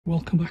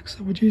Welcome back,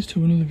 savages,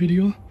 to another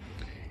video.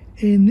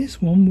 In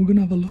this one we're going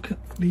to have a look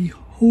at the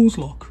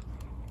Hozelock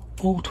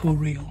Auto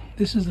Reel.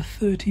 This is a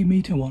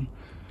 30-meter one,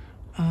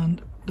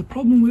 and the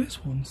problem with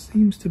this one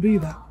seems to be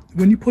that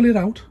when you pull it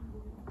out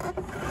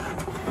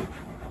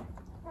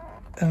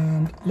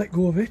and let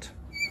go of it,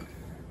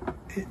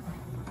 it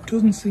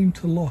doesn't seem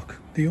to lock.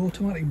 The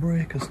automatic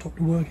brake has stopped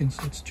working,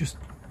 so it's just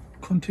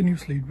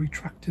continuously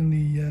retracting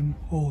the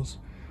hose,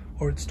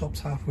 or it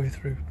stops halfway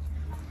through.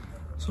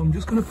 So I'm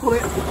just going to pull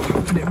it,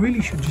 and it really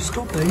should just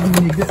stop there. Even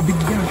when you get a big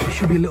gap, there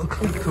should be a little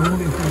click to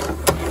hold it in place.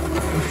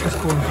 It's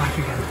just going back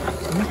again.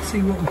 So let's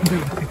see what we can do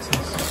to fix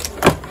this.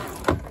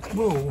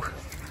 Whoa.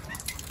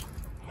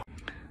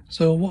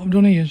 So what I've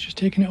done here is just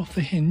taken it off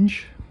the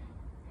hinge,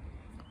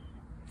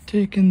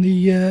 taken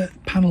the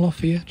panel off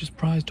here, just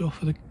prized it off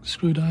with a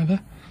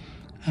screwdriver,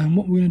 and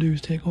what we're going to do is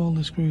take all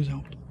the screws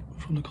out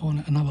from the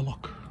corner and have a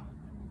look.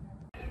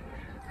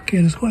 Okay,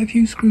 there's quite a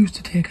few screws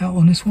to take out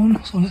on this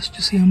one, so let's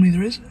just see how many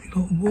there is. We've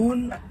got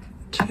 1,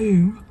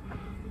 2,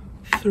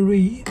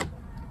 3,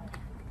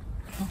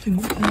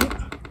 nothing up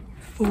there,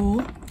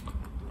 4,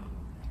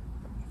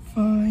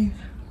 5,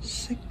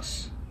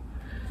 6,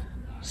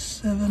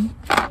 7,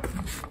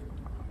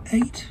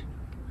 8,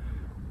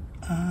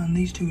 and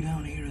these two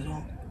down here as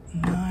well,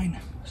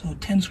 9, so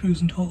 10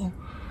 screws in total,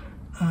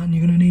 and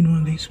you're going to need one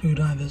of these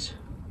screwdrivers.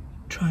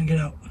 Try and get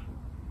out.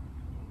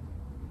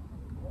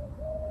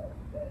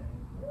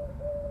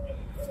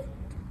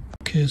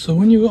 Okay, so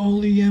when you've got all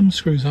the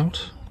screws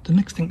out, the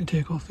next thing to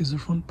take off is the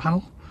front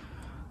panel,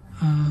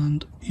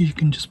 and you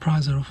can just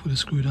prise that off with a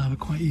screwdriver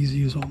quite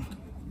easy as well.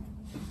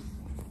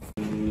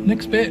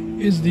 Next bit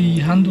is the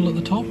handle at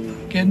the top.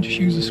 Again, just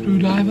use a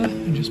screwdriver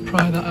and just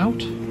pry that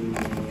out,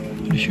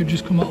 and it should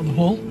just come out of the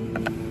hole.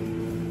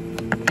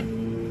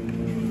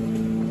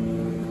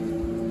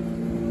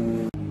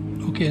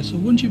 Okay, so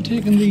once you've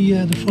taken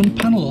the front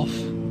panel off,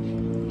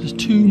 there's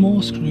 2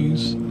 more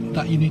screws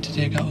that you need to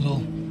take out as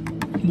well.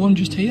 One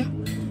just here,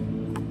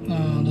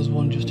 and there's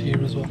one just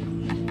here as well.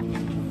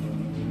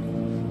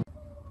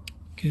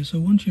 Okay, so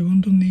once you've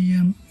undone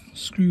the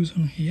screws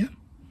on here,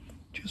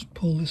 just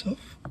pull this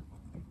off.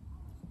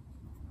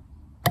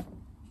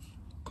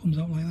 Comes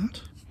out like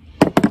that.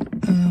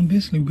 And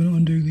basically we're going to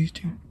undo these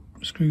 2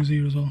 screws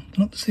here as well. They're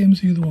not the same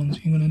as the other ones.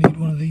 You're going to need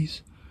one of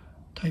these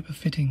type of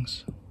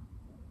fittings.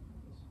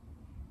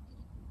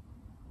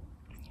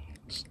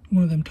 It's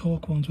one of them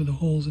torque ones with the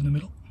holes in the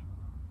middle.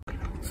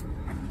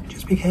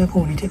 Just be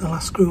careful when you take the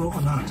last screw out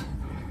on that.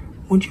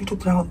 Once you've took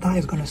that out, that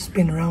is going to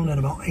spin around at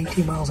about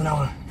 80 miles an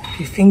hour. If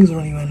your fingers are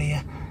anywhere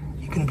near,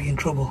 you're going to be in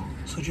trouble.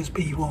 So just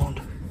be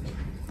warned.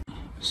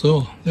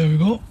 So there we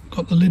go,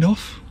 got the lid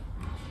off,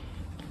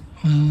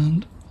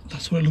 and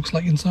that's what it looks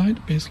like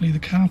inside. Basically the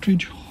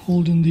cartridge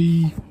holding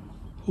the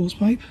hose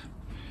pipe.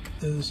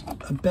 There's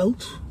a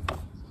belt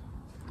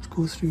that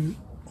goes through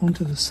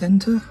onto the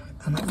centre,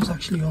 and that was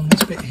actually on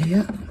this bit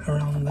here,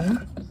 around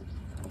there.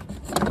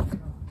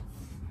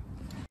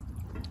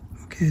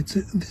 Okay, it's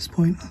at this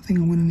point I think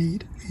I'm going to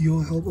need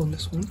your help on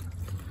this one.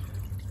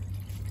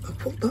 I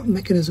put that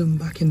mechanism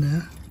back in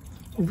there.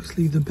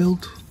 Obviously the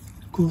belt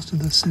goes to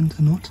the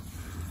centre nut,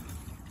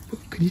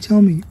 but can you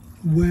tell me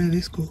where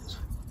this goes?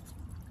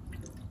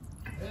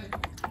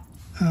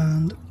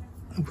 And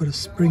I've got a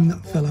spring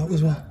that fell out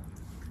as well.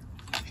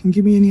 If you can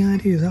give me any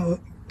ideas how to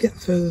get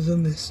further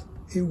than this,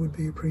 it would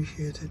be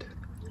appreciated,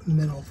 and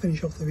then I'll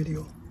finish off the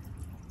video.